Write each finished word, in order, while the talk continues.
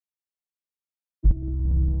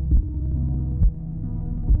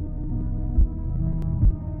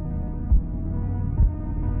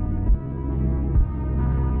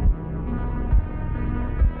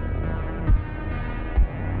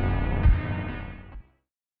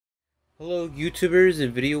Hello YouTubers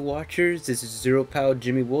and video watchers, this is Zero Pal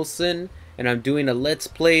Jimmy Wilson, and I'm doing a Let's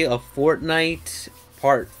Play of Fortnite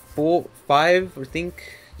part 5, I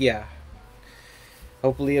think. Yeah.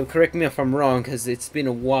 Hopefully, correct me if I'm wrong, because it's been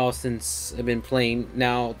a while since I've been playing.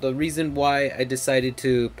 Now, the reason why I decided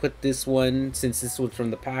to put this one, since this was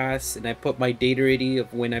from the past, and I put my date already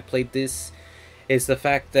of when I played this, is the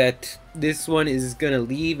fact that this one is gonna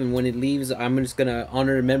leave, and when it leaves, I'm just gonna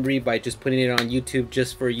honor the memory by just putting it on YouTube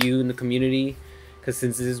just for you in the community. Because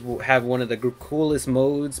since this will have one of the coolest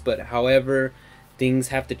modes, but however, things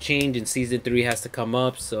have to change and season 3 has to come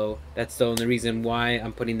up, so that's the only reason why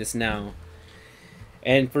I'm putting this now.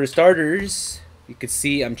 And for starters, you can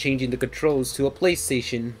see I'm changing the controls to a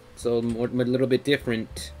PlayStation, so a little bit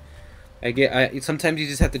different. Sometimes you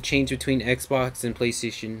just have to change between Xbox and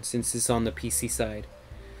PlayStation since it's on the PC side.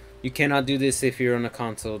 You cannot do this if you're on a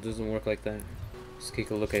console. It doesn't work like that. Let's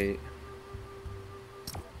take a look at it.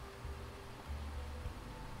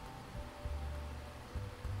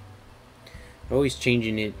 Always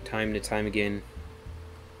changing it time to time again.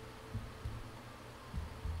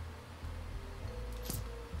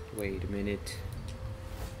 Wait a minute.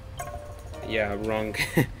 Yeah, wrong.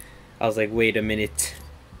 I was like, wait a minute.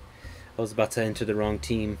 I was about to enter the wrong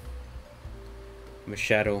team. I'm a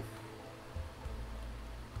shadow.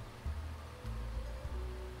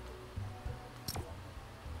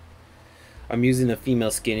 I'm using a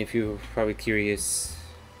female skin if you're probably curious.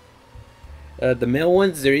 The male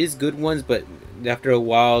ones, there is good ones, but after a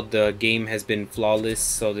while the game has been flawless,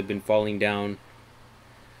 so they've been falling down.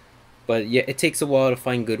 But yeah, it takes a while to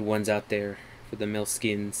find good ones out there for the male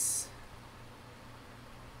skins.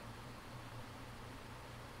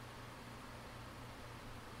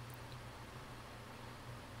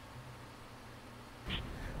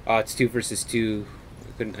 Oh, it's 2 versus 2.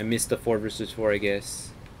 I missed the 4 versus 4, I guess.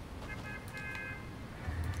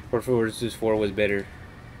 4 versus 4 was better.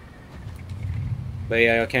 But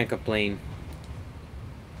yeah, I can't complain.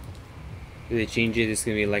 If they change it, it's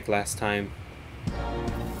gonna be like last time.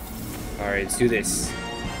 Alright, let's do this.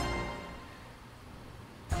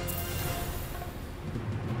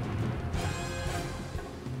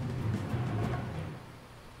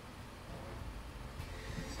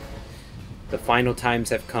 The final times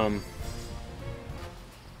have come.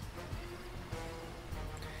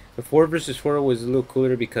 The 4 versus 4 was a little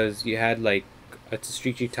cooler because you had like a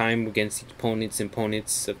streaky time against opponents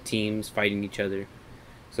of teams fighting each other.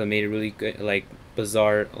 So it made it really good, like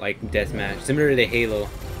bizarre, like deathmatch, similar to the Halo.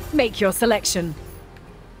 Make your selection.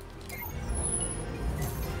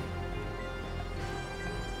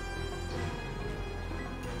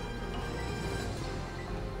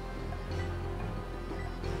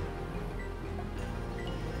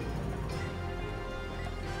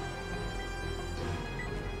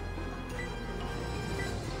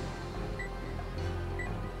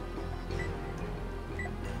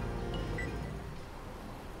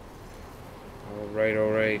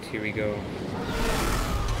 Alright, here we go.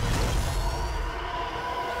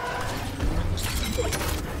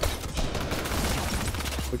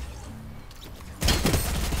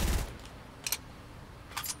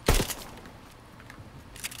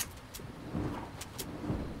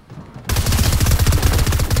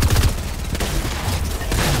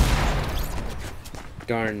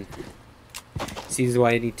 Darn. This is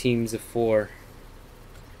why I need teams of 4.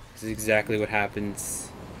 This is exactly what happens.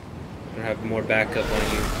 I don't have more backup on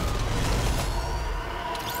you.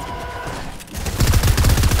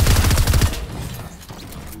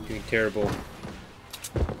 Doing terrible.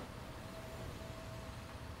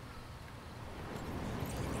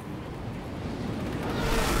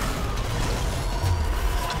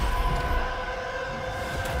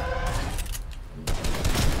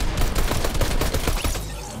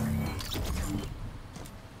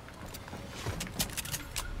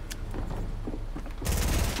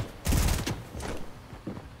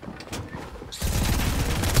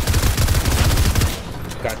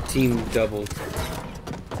 Got team doubled.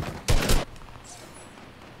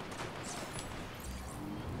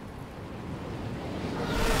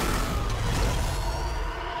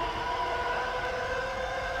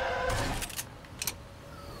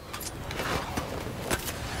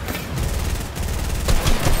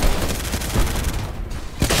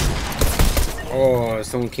 Oh,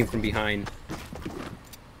 someone came from behind.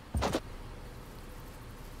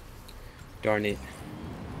 Darn it.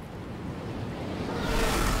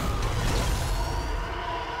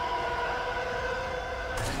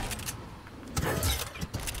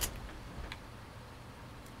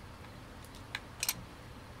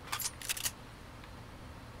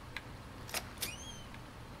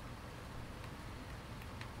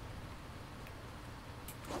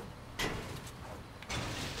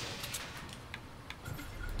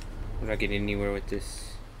 I'm not getting anywhere with this.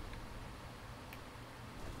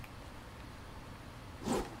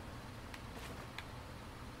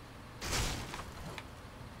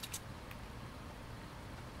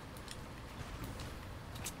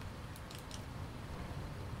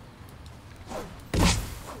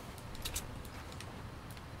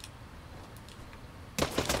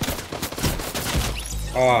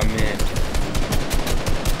 Oh man.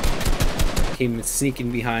 Came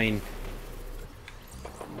sneaking behind.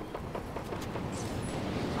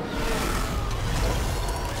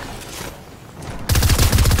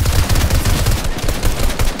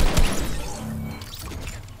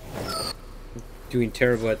 Doing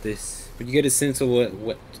terrible at this. But you get a sense of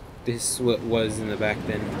what this was in the back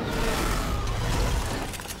then.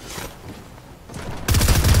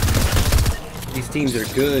 These teams are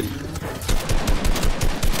good.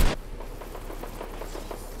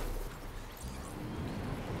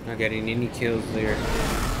 Not getting any kills there.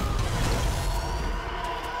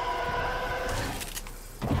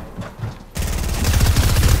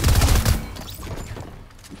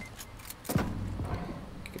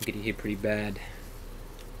 I'm getting hit pretty bad.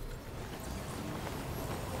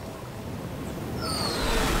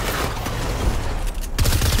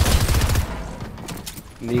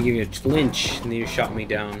 And then you give me a flinch, and then you shot me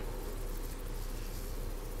down.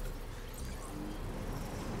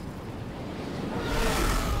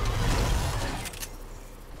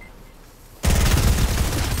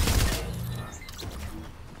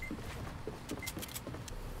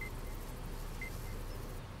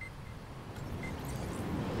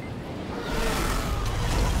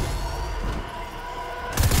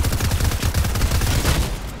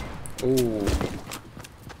 Oh.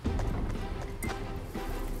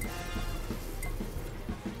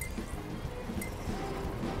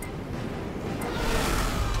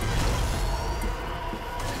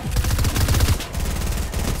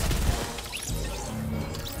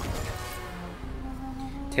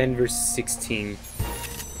 Ten versus 16.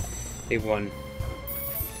 They won.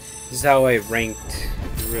 This is how I ranked,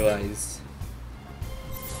 I realized.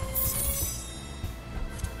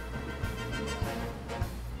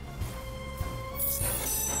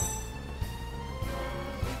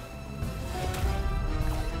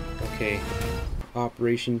 Okay.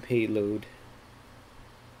 Operation Payload.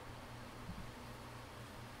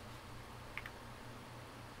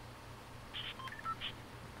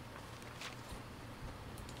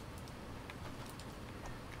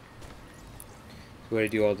 What I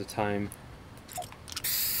do all the time.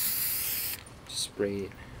 Just spray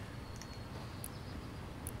it.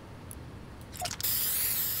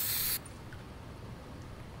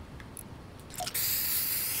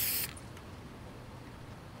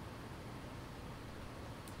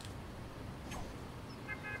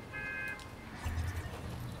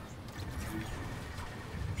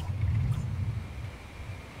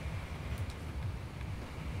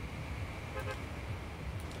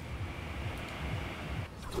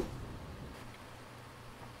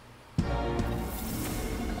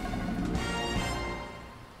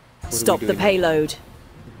 Stop the payload.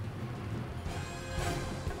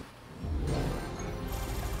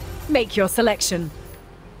 Make your selection.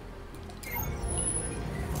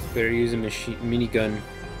 Better use a minigun.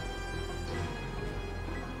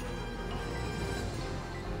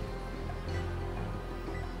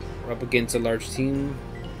 We're up against a large team.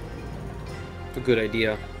 It's a good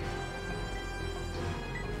idea.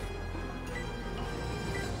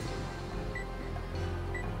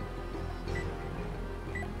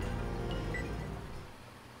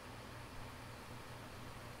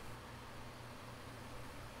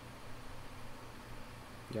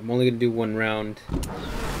 Yeah, I'm only gonna do one round.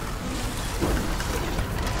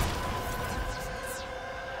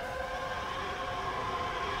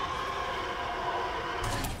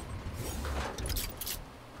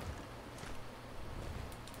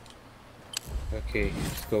 Okay,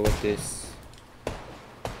 let's go with this.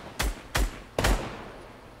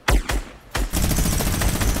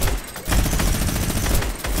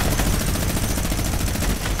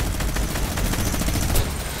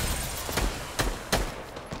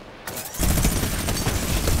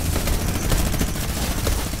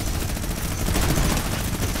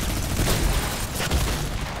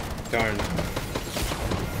 Darn.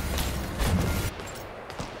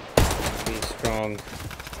 Be strong.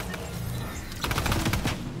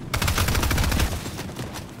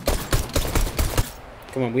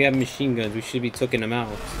 Come on, we have machine guns. We should be taking them out.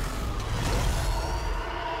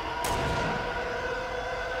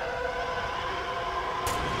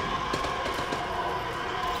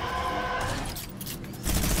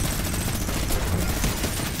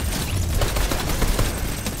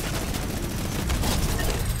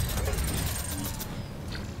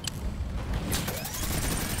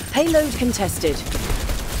 Payload contested.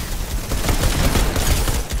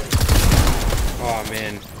 Oh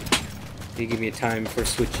man. They give me a time for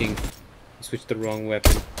switching. I switched the wrong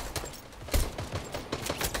weapon.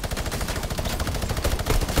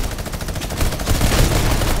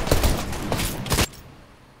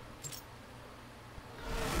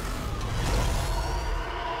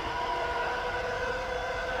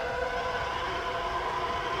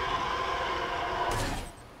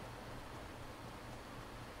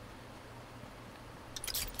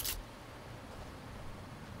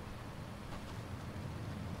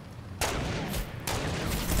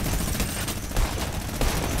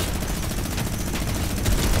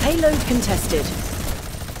 Payload contested.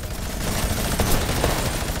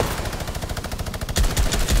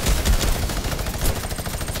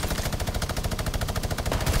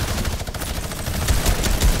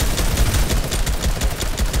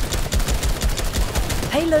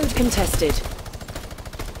 Payload contested.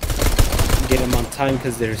 Get him on time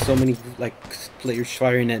because there's so many like players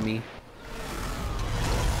firing at me.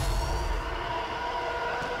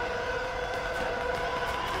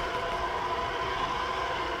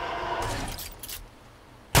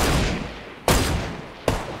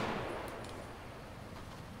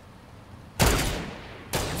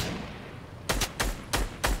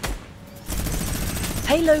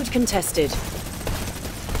 Payload contested.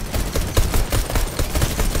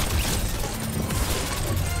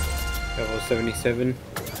 Level 77.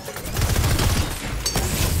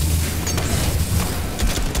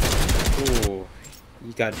 Ooh,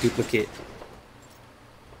 you got duplicate.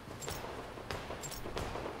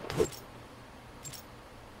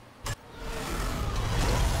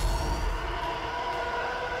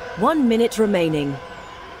 One minute remaining.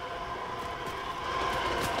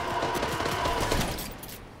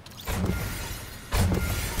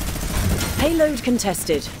 Payload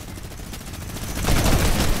contested.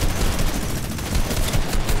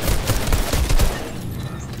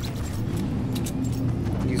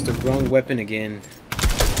 Used the wrong weapon again.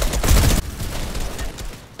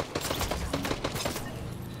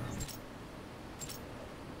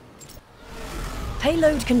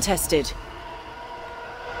 Payload contested.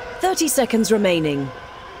 30 seconds remaining.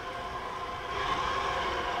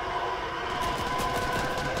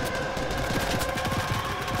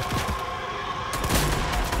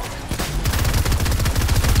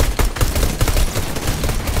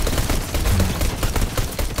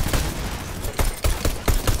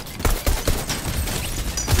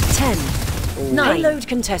 Payload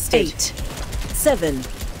contested. 8, 7,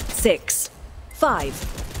 6, 5,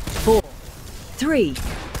 4, 3,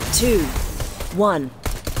 2, 1.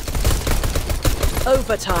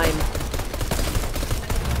 Overtime.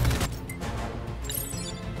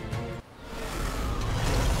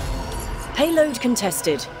 Payload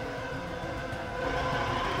contested.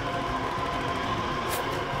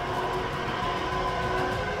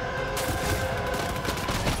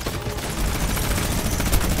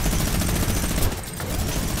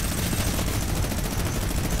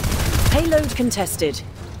 Payload contested.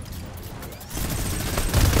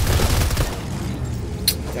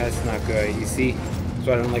 That's not good, you see? That's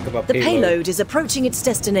what I don't like about The payload. payload is approaching its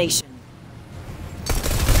destination.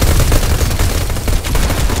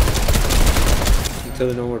 Until there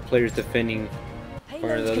are no more players defending, or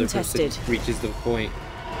Payload the other contested. person reaches the point.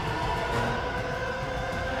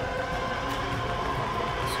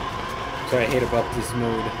 That's what I hate about this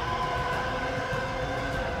mode.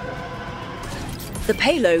 The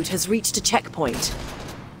payload has reached a checkpoint.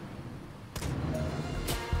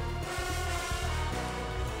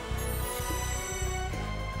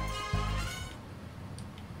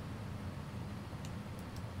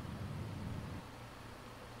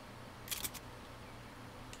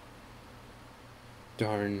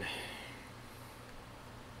 Darn.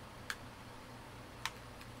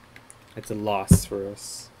 That's a loss for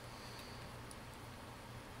us.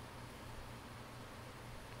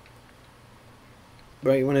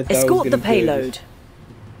 Right when I thought Escort it the was gonna be payload. good,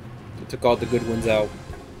 it took all the good ones out.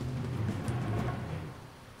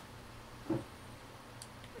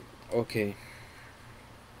 Okay.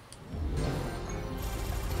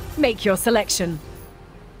 Make your selection.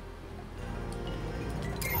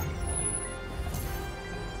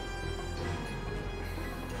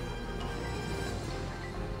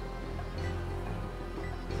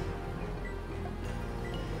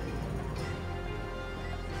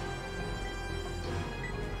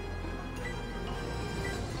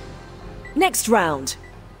 Next round.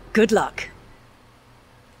 Good luck.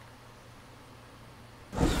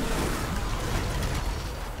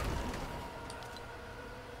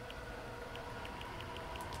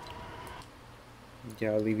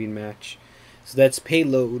 Yeah, leaving match. So that's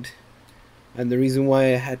Payload. And the reason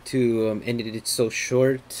why I had to end it so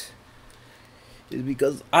short is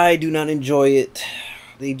because I do not enjoy it.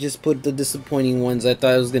 They just put the disappointing ones. I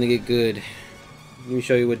thought it was gonna get good. Let me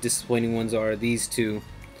show you what disappointing ones are. These two.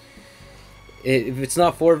 If it's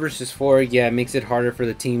not 4 versus 4, yeah, it makes it harder for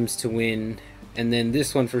the teams to win. And then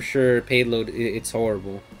this one for sure, Payload, it's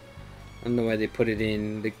horrible. I don't know why they put it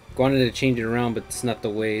in. They wanted to change it around, but it's not the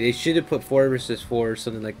way. They should have put 4 versus 4 or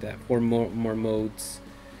something like that. 4 more modes.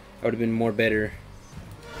 That would have been more better.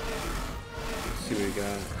 Let's see what we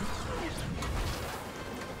got.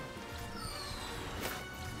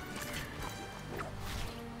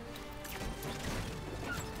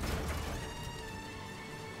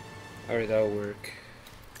 Alright, that'll work.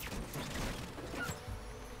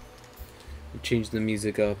 Change the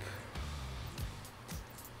music up.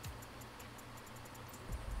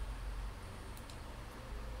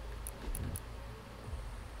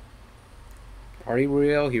 Party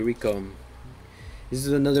Royale, here we come. This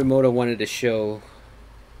is another mode I wanted to show.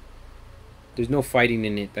 There's no fighting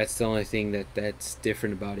in it. That's the only thing that's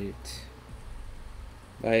different about it.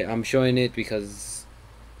 I'm showing it because,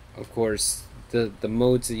 of course, the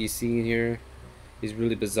modes that you see in here is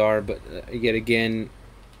really bizarre. But yet again,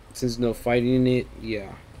 since there's no fighting in it,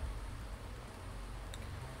 yeah.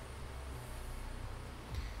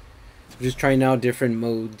 I'm just trying out different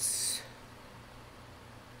modes.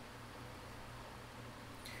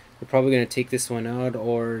 They're probably going to take this one out,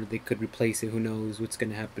 or they could replace it. Who knows what's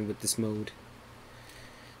going to happen with this mode.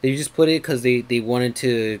 They just put it because they wanted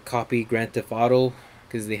to copy Grand Theft Auto,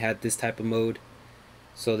 because they had this type of mode.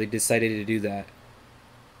 So they decided to do that.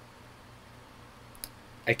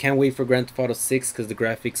 I can't wait for Grand Theft Auto 6 because the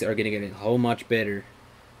graphics are going to get a whole much better.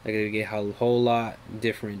 They're going to get a whole lot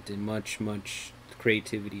different and much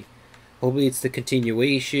creativity. Hopefully it's the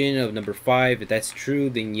continuation of number 5. If that's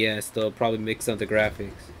true, then yes, they'll probably mix up the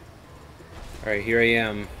graphics. Alright, here I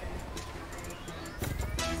am.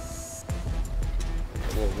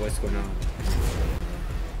 Whoa, what's going on?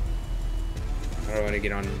 How do I want to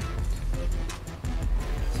get on?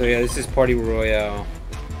 So yeah, this is Party Royale.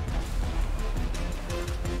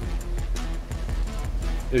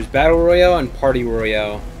 There's Battle Royale and Party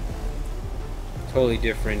Royale. Totally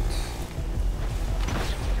different.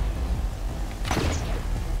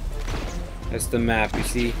 That's the map, you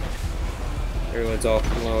see? Everyone's all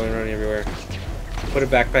flowing around everywhere. Put a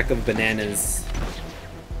backpack of bananas.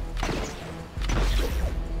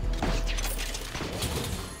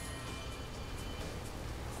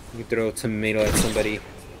 You can throw a tomato at somebody.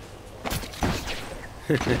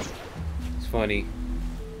 It's funny.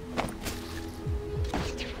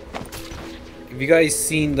 If you guys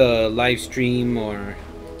seen the live stream or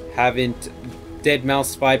haven't,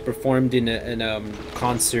 deadmau 5 performed in a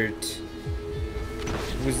concert.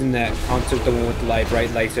 It was in that concert, the one with the live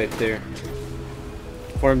bright lights right there.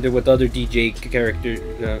 Performed it with other DJ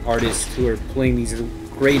artists who are playing these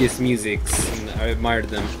greatest musics, and I admired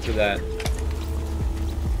them for that.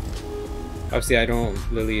 Obviously, I don't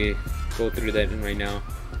really go through that right now,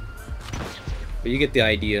 but you get the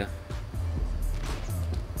idea.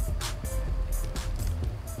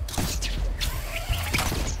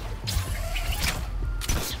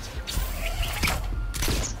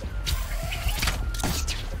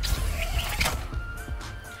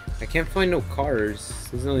 I can't find no cars.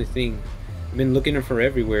 This is the only thing. I've been looking for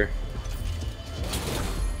everywhere.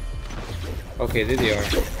 Okay, there they are.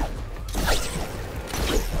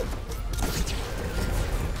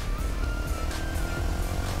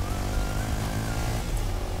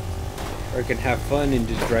 Or I can have fun and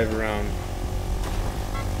just drive around.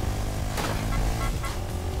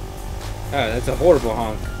 Ah, that's a horrible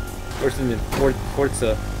honk. Worse than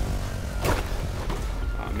Forza.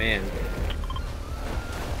 Oh man.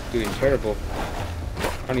 Doing terrible.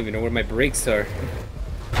 I don't even know where my brakes are.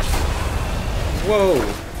 Whoa!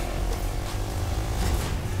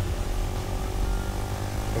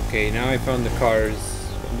 Okay, now I found the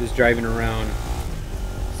cars. I'm just driving around.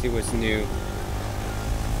 See what's new.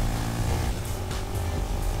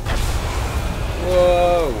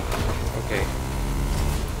 Whoa! Okay.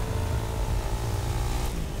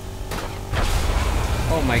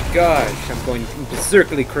 Oh my gosh, I'm going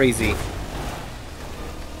berserkly crazy.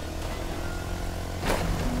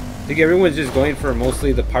 I think everyone's just going for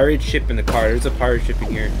mostly the pirate ship in the car. There's a pirate ship in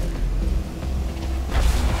here.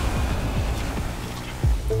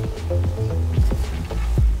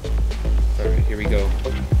 Alright, here we go.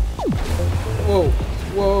 Whoa!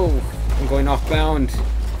 Whoa! I'm going off bound.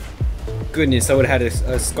 Goodness, I would have had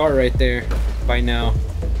a scar right there by now.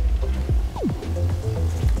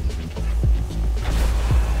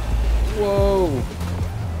 Whoa!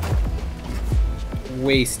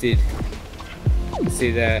 wasted.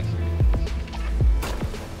 Say that.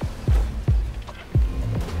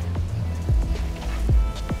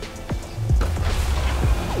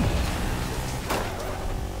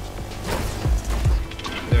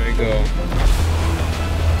 There we go.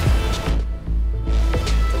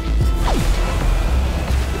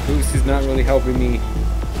 The boost is not really helping me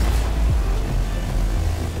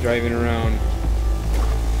driving around.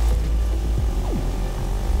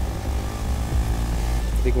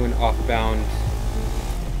 I think I went off bound.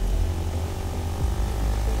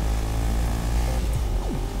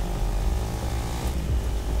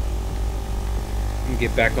 And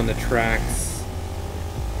get back on the tracks.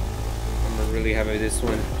 I'm gonna really have it this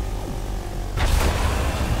one.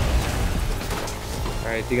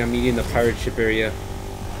 Alright, I think I'm meeting the pirate ship area.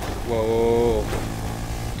 Whoa.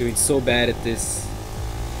 Doing so bad at this.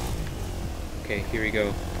 Okay, here we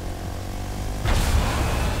go.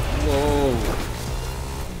 Whoa.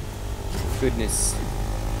 Goodness. I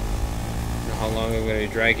don't know how long I'm gonna be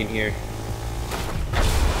dragging here.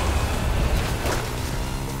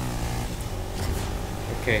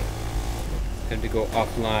 Okay. Time to go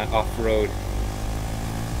offline, off-road.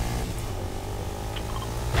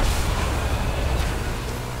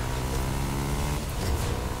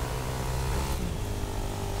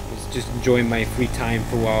 Just enjoying my free time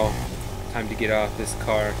for a while. Time to get off this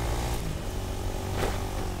car.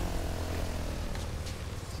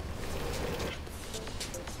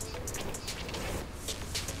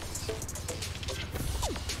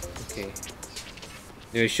 Okay.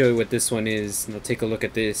 I'm gonna show you what this one is, and I'll take a look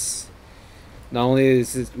at this. Not only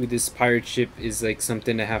is this, with this pirate ship is like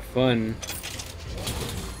something to have fun,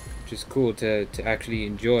 which is cool to actually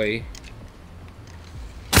enjoy.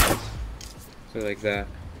 So like that.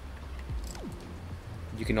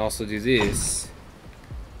 You can also do this.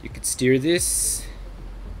 You could steer this.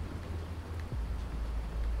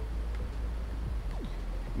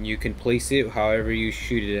 And you can place it however you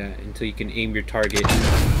shoot it at until you can aim your target.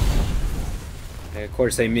 And of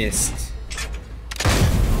course I missed.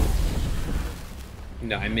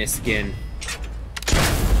 No, I missed again.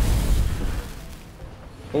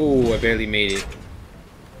 Oh, I barely made it.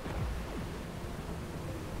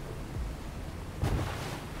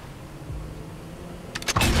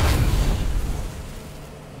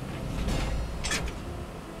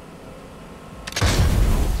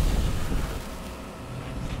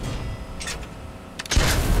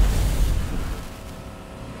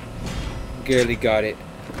 Barely got it.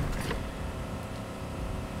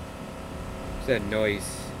 What's that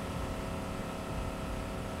noise?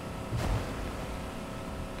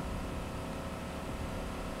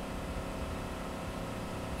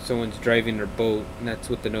 Someone's driving their boat, and that's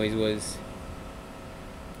what the noise was.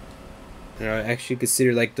 And I actually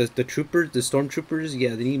consider like the troopers, the stormtroopers,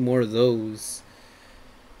 yeah, they need more of those.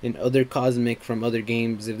 And other cosmic from other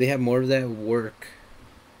games, if they have more of that, it would work.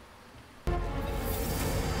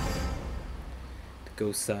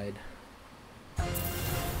 Ghost side.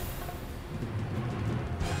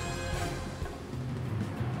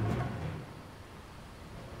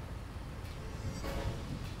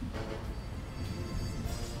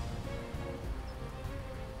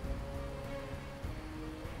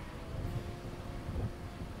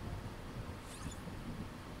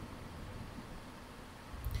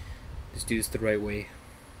 Just do this the right way.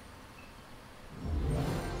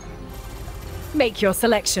 Make your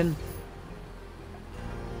selection.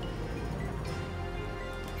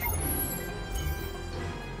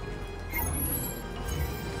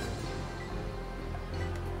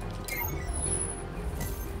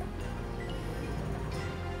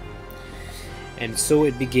 And so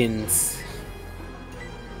it begins.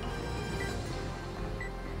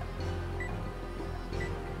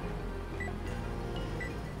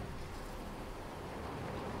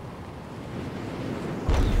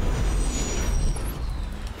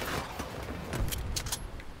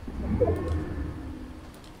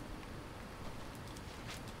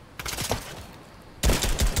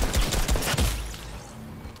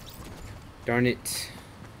 Darn it.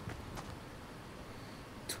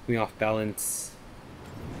 Took me off balance.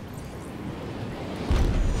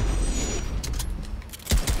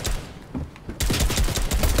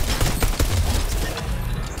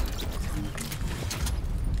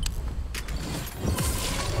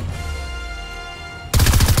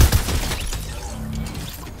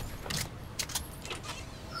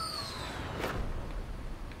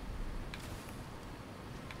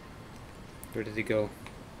 Where did he go?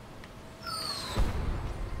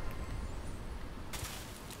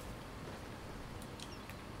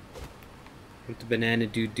 What's the banana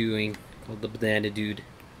dude doing? Called the banana dude.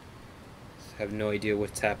 I have no idea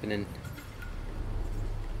what's happening.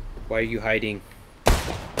 Why are you hiding?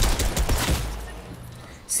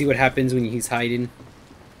 See what happens when he's hiding?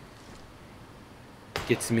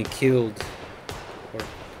 Gets me killed. Or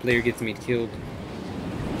player gets me killed.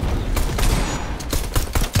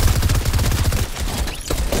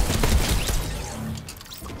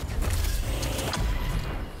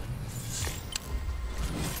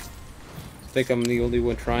 I think I'm the only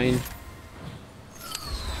one trying.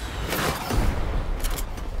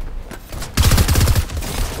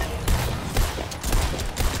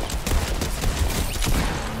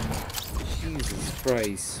 Jesus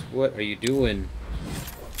Christ, what are you doing?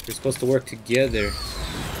 You're supposed to work together.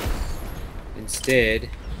 Instead,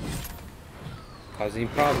 causing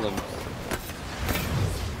problems.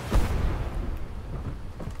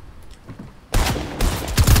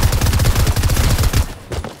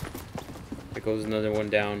 There goes another one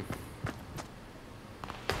down.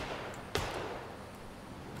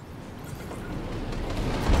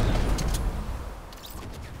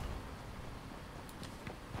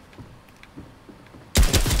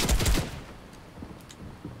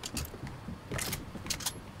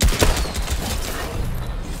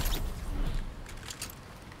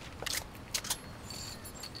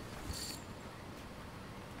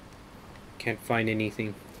 Can't find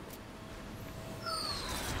anything.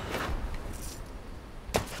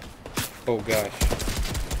 Oh gosh.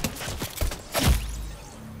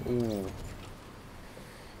 Ooh.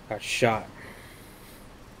 Got shot.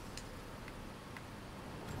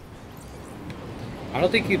 I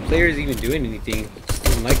don't think the player's even doing anything. Just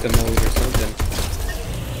doesn't like the mode or something.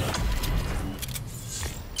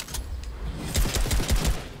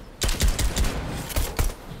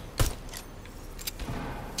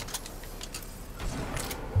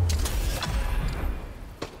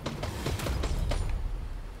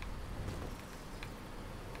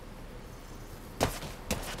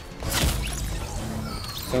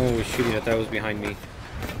 Someone was shooting. I thought it was behind me.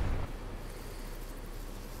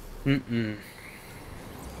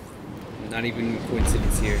 Not even a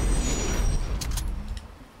coincidence here.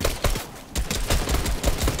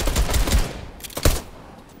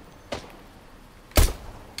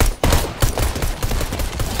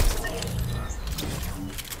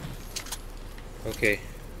 Okay.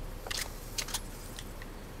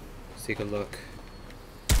 Let's take a look.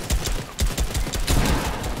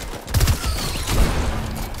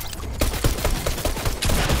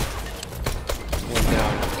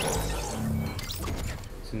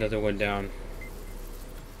 Another one down.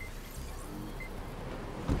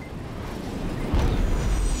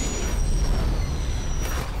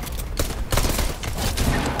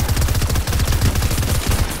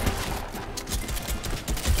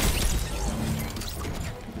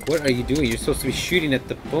 What are you doing? You're supposed to be shooting at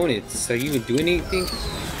the opponents. Are you even doing anything?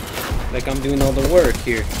 Like I'm doing all the work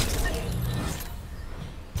here.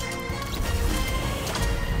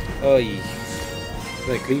 Oh, yeah.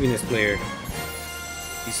 Like leaving this player.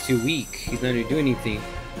 He's too weak. He's not even doing anything.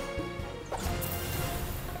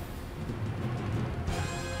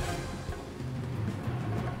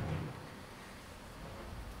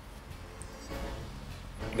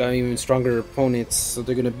 Got even stronger opponents, so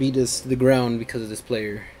they're gonna beat us to the ground because of this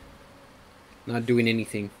player. Not doing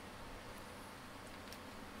anything.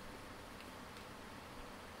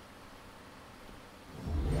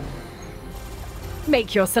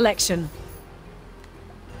 Make your selection.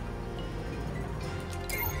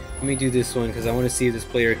 Let me do this one because I want to see if this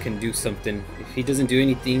player can do something. If he doesn't do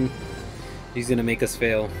anything, he's gonna make us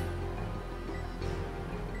fail.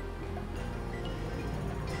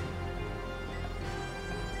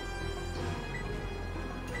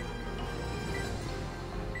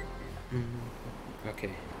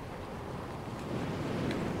 Okay.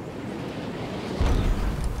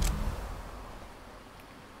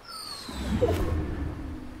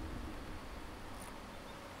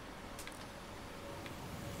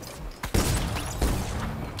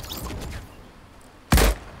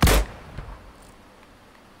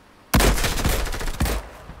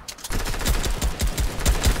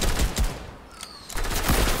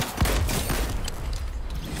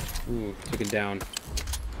 Ooh, took it down.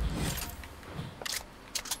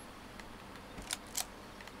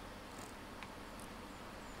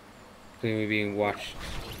 Clearly being watched.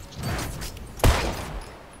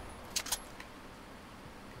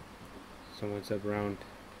 Someone's up around.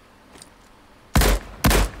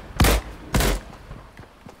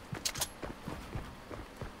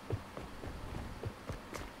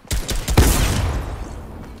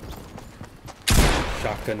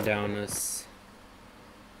 Shotgun down us.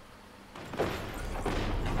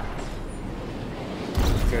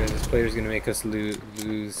 Okay, this player's gonna make us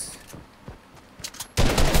lose.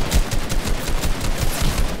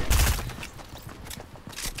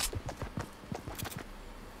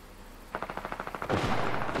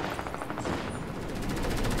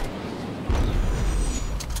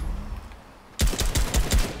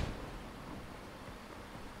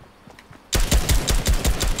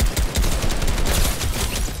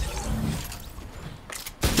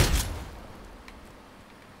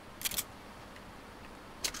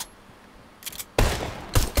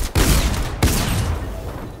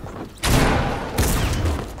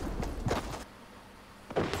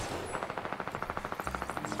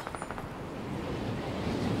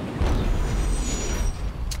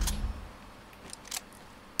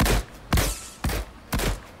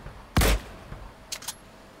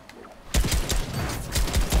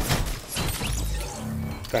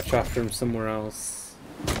 Got shot from somewhere else.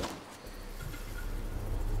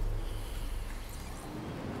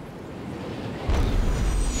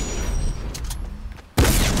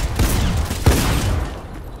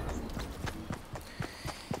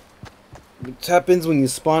 What happens when you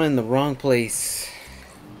spawn in the wrong place?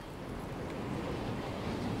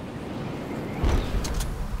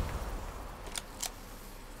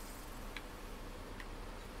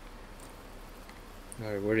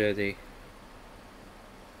 Alright, where are they?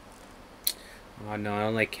 Oh no, I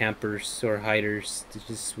don't like campers or hiders. They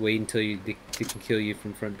just wait until they can kill you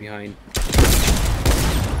from front behind.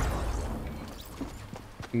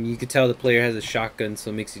 And you can tell the player has a shotgun, so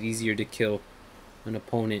it makes it easier to kill an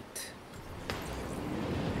opponent.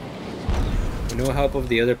 With no help of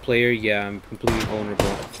the other player, yeah, I'm completely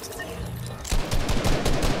vulnerable.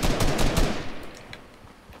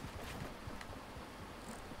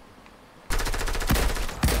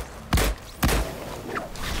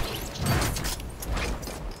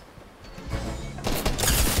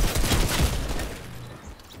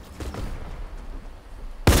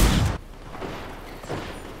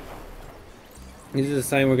 This is a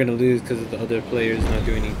sign we're gonna lose because of the other players not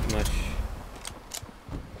doing much.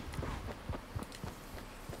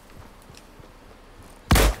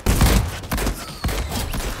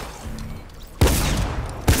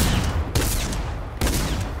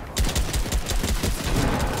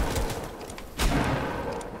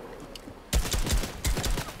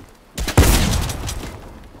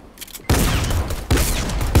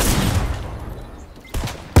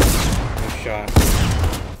 No shot.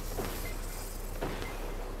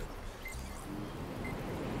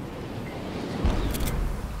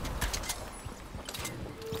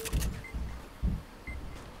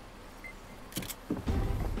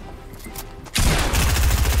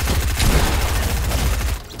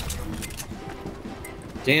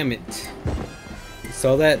 Damn it. You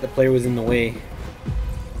saw that? The player was in the way.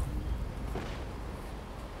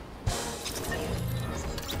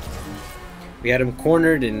 We had him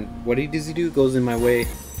cornered, and what does he do? Goes in my way.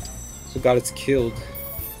 So got us killed.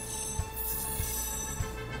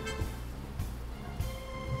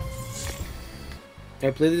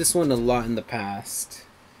 I played this one a lot in the past.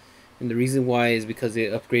 And the reason why is because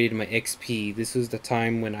it upgraded my XP. This was the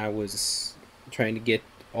time when I was trying to get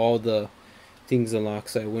all the things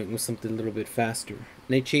unlocked, so I went with something a little bit faster.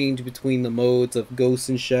 And I changed between the modes of Ghost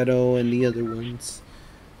and Shadow and the other ones.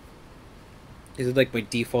 This is like my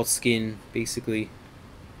default skin, basically.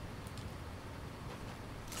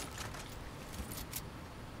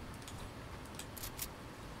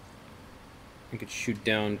 I could shoot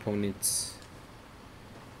down opponents.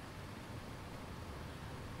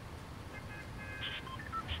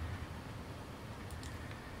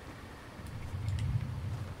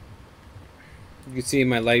 You can see in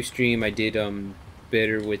my live stream I did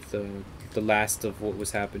better with the last of what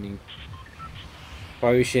was happening.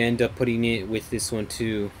 Probably should end up putting it with this one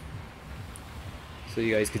too, so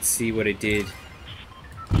you guys could see what I did,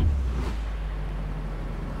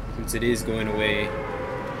 since it is going away.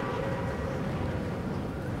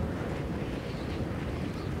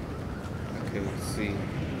 Okay, let's see.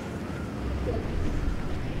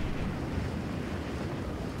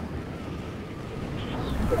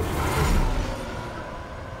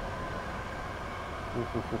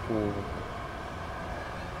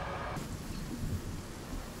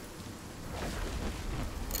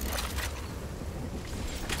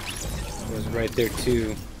 It was right there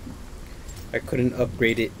too. I couldn't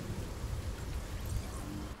upgrade it.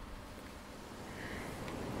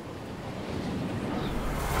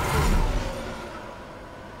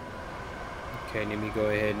 Okay, let me go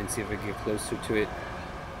ahead and see if I can get closer to it.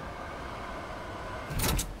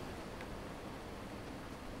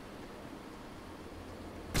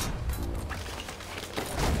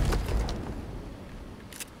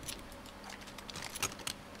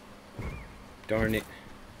 Darn it.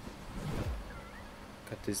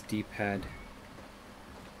 Got this D-pad.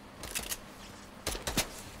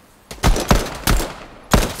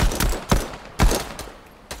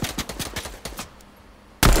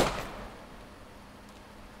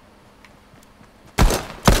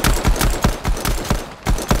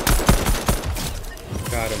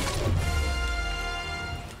 Got him.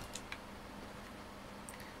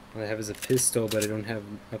 All I have is a pistol, but I don't have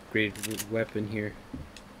an upgraded weapon here.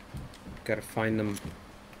 Gotta find them.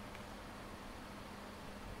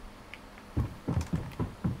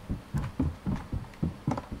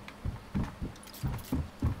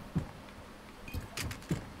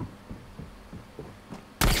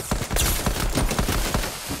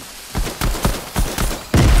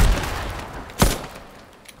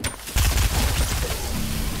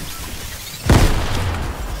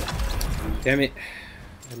 Damn it.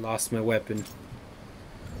 I lost my weapon.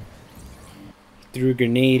 Threw a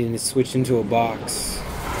grenade and it switched into a box.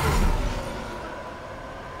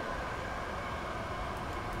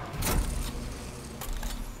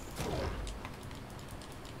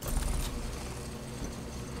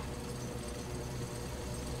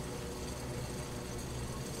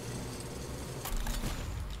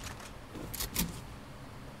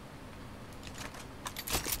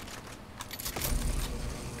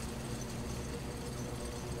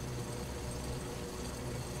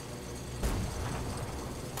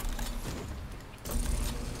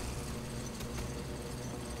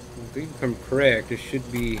 I think if I'm correct, there should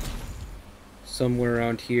be somewhere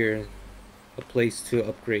around here a place to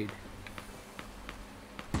upgrade.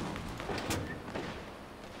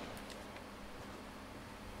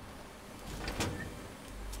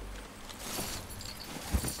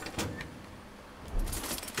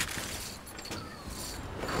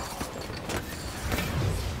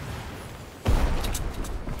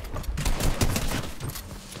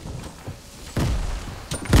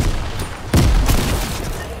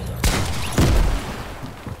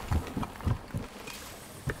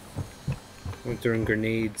 I'm throwing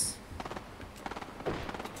grenades.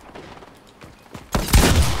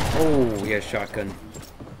 Oh, yeah, shotgun.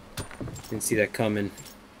 Didn't see that coming.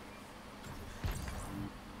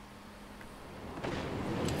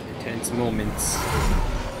 Tense moments.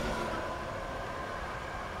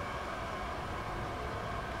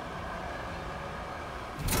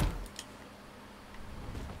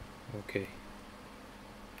 Okay.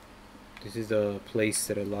 This is the place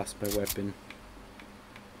that I lost my weapon.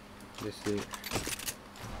 This is it.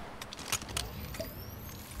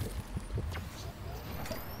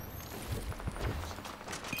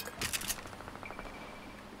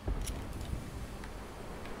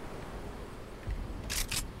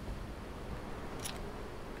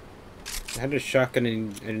 I had a shotgun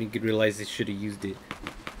and I didn't realize I should have used it.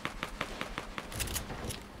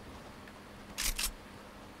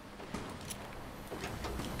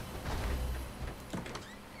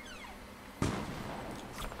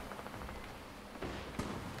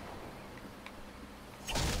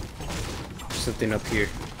 Something up here.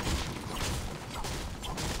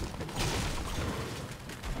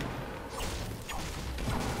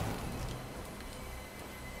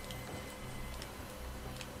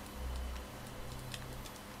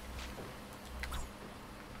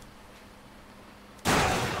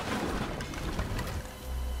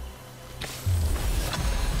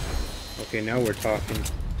 Okay, now we're talking.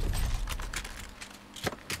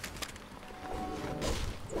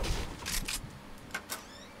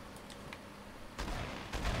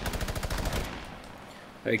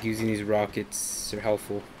 I like using these rockets, they're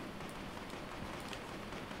helpful.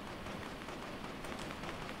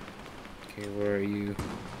 Okay, where are you?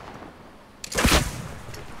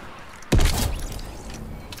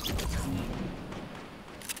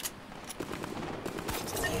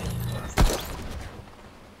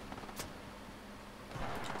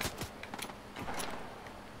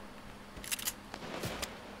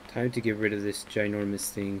 Time to get rid of this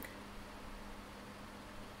ginormous thing.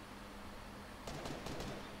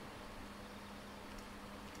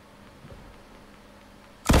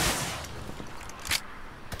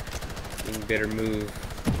 Thing better move.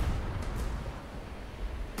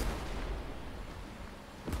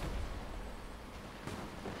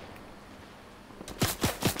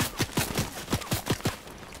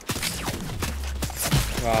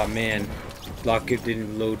 Oh man, rocket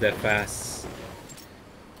didn't load that fast.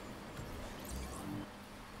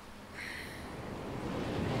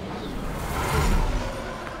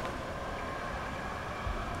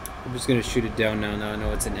 I'm just gonna shoot it down now. Now I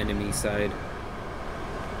know it's an enemy side.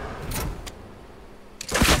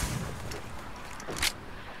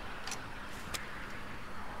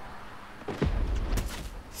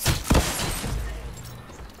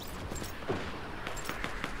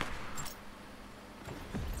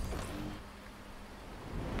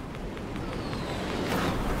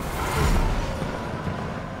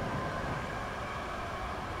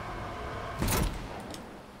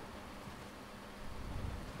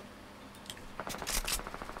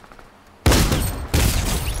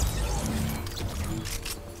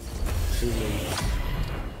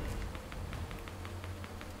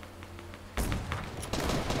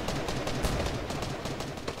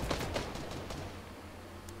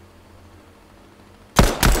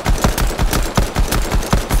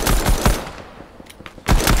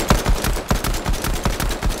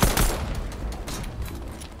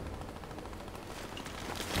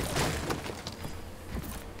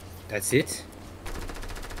 That's it?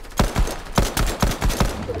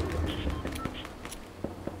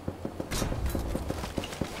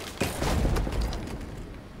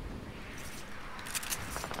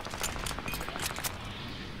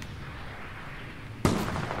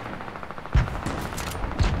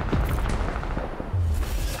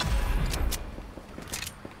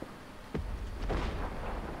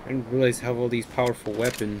 didn't realize I have all these powerful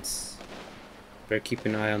weapons. Better keep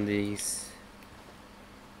an eye on these.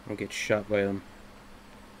 I'll get shot by them.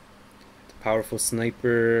 The powerful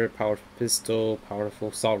sniper, powerful pistol, powerful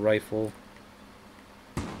assault rifle.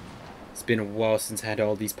 It's been a while since I had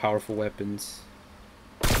all these powerful weapons.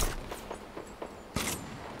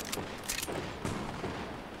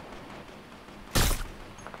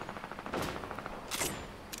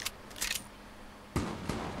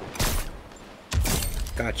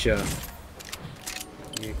 Gotcha.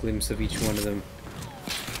 Get a glimpse of each one of them.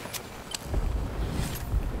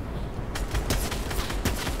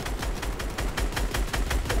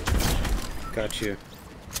 Gotcha.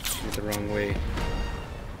 Shoot the wrong way.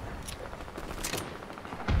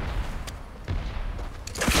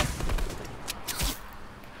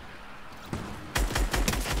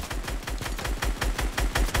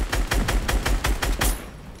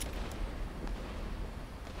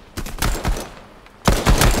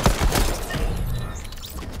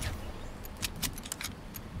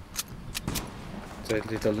 So I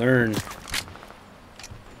need to learn.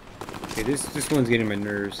 Okay, this one's getting my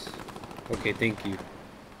nerves. Okay, thank you.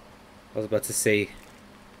 I was about to say.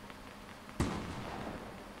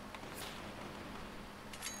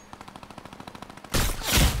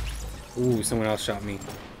 Ooh, someone else shot me.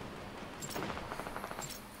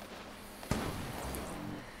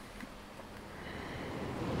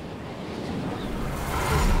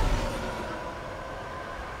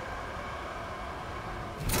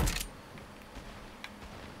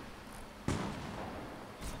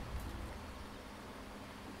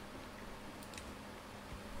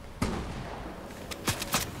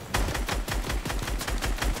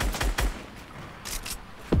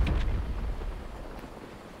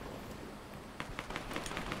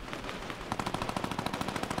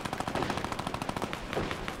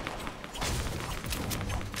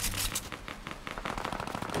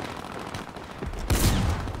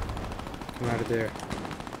 Come out of there.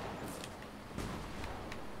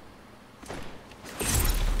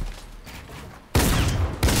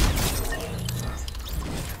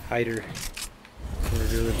 Hider. To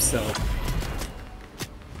reveal himself.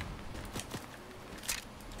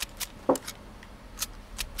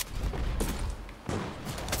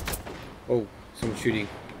 Oh, someone's shooting.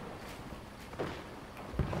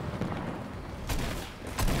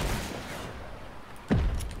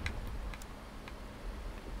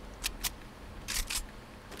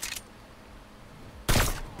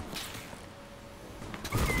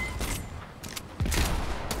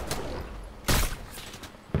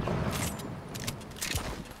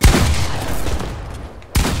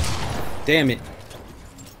 Damn it.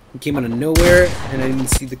 He came out of nowhere and I didn't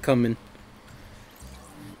see the coming.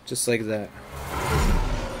 Just like that.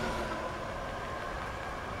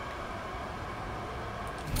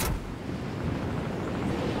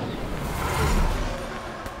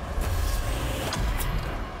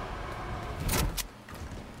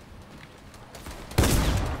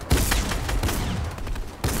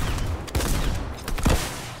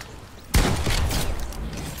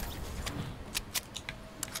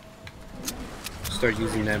 Start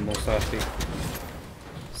using that most often.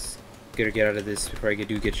 Gotta get out of this before I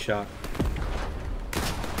do get shot.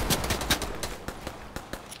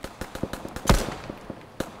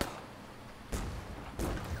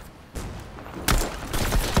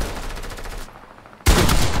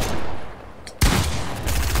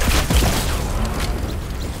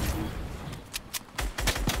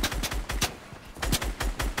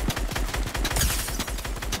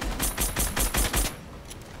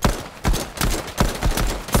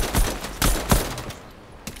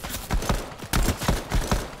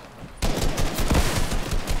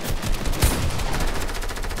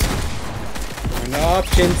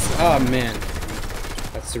 Options. Oh man,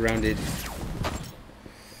 got surrounded.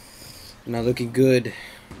 Not looking good.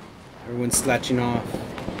 Everyone's slatching off.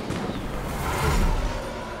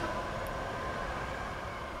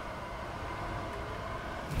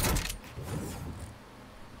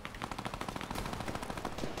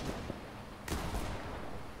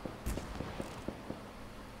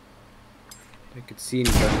 I could see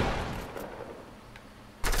anybody.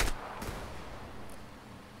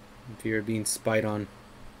 If you're being spied on.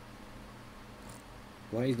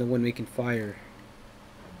 Why is no one making fire?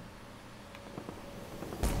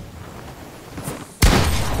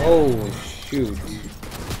 Oh shoot.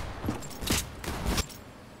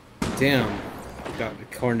 Damn. Got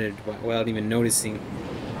cornered without even noticing.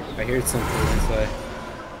 I heard something, that's why.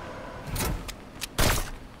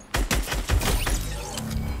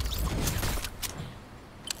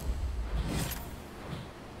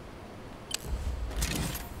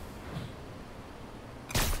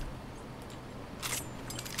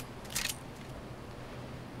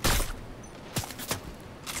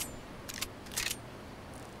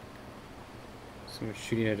 Someone's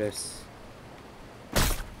shooting at us.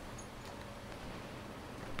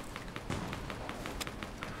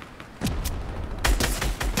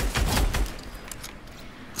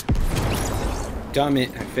 Damn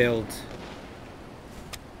it, I failed.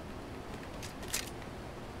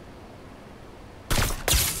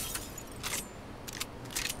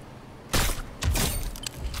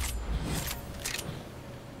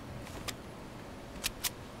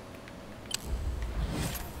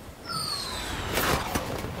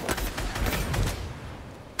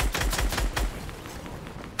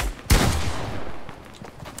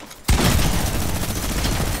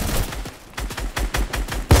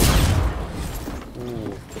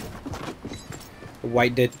 Ooh. The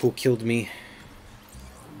white Deadpool killed me.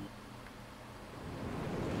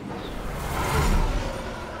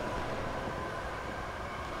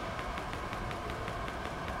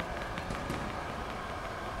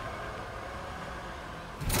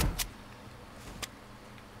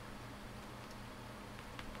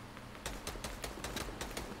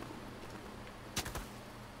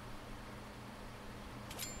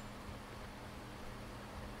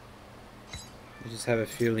 I just have a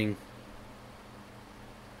feeling.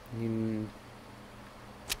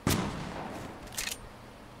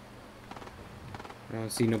 I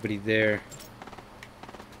don't see nobody there.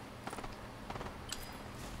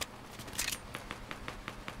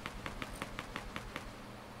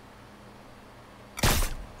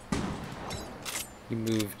 He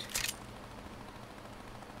moved.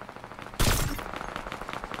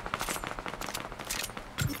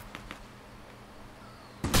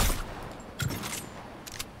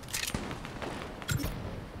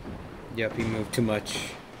 Yep, he moved too much.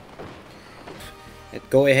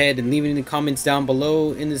 Go ahead and leave it in the comments down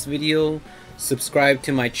below in this video. Subscribe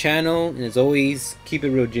to my channel, and as always, keep it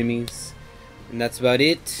real, Jimmies. And that's about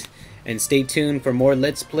it. And stay tuned for more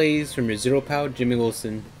Let's Plays from your Zero Pow Jimmy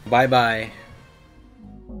Wilson. Bye bye.